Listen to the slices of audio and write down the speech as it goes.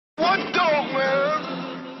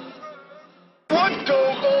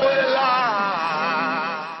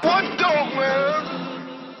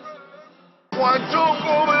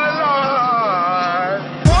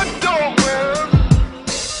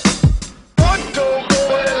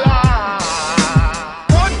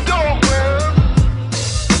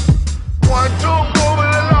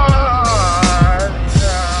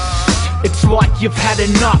It's like you've had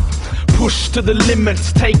enough. Pushed to the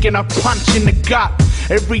limits, taking a punch in the gut.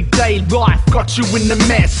 Everyday life got you in the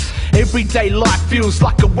mess. Everyday life feels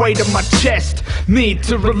like a weight on my chest. Need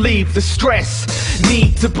to relieve the stress.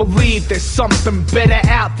 Need to believe there's something better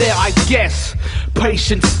out there, I guess.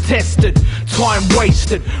 Patience tested, time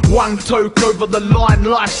wasted. One toke over the line,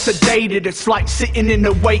 life sedated. It's like sitting in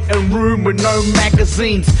a waiting room with no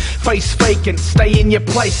magazines. Face vacant, stay in your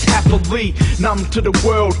place happily. Numb to the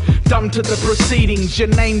world, dumb to the proceedings. Your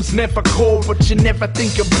name's never called, but you never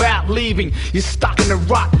think about leaving. You're stuck in a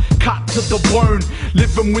rut, cut to the bone.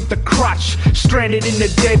 Living with the crutch, stranded in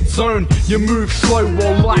the dead zone. You move slow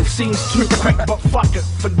while life seems too quick, but fuck it,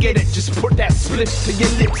 forget it. Just put that split to your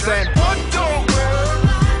lips and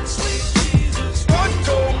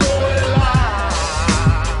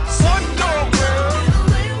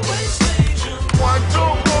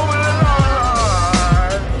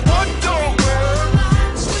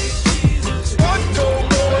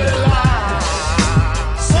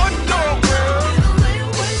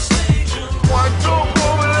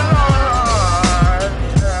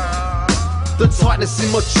the tightness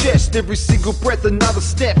in my chest, every single breath another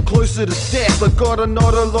step closer to death. I got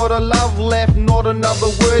not a lot of love left, not another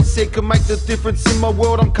word said can make the difference in my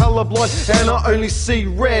world. I'm colorblind and I only see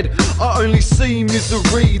red, I only see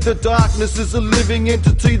misery. The darkness is a living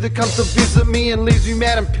entity that comes to visit me and leaves me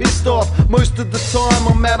mad and pissed off. Most of the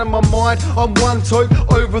time I'm out of my mind, I'm one toke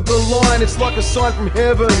over the line. It's like a sign from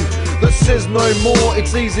heaven that says no more.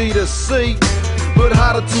 It's easy to see, but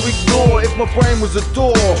harder to ignore. If my brain was a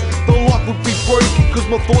door, the lock would be broken, cause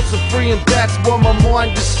my thoughts are free and that's why my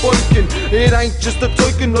mind is spoken. It ain't just a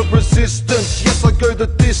token of resistance. Yes, I go the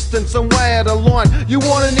distance, I'm way out of line. You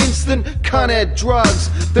want an instant? Can't add drugs.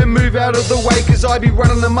 Then move out of the way, cause I be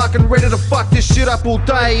running amok and ready to fuck this shit up all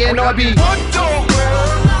day. And I be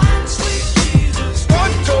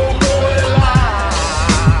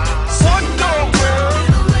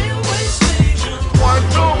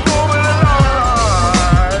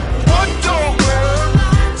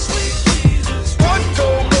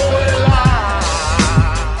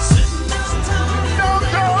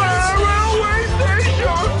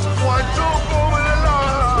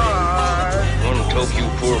Toke, you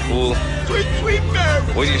poor fool.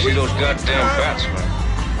 Where do you see those goddamn bats, man?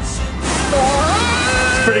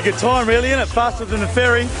 It's a pretty good time, really, isn't it? Faster than a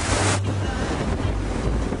ferry.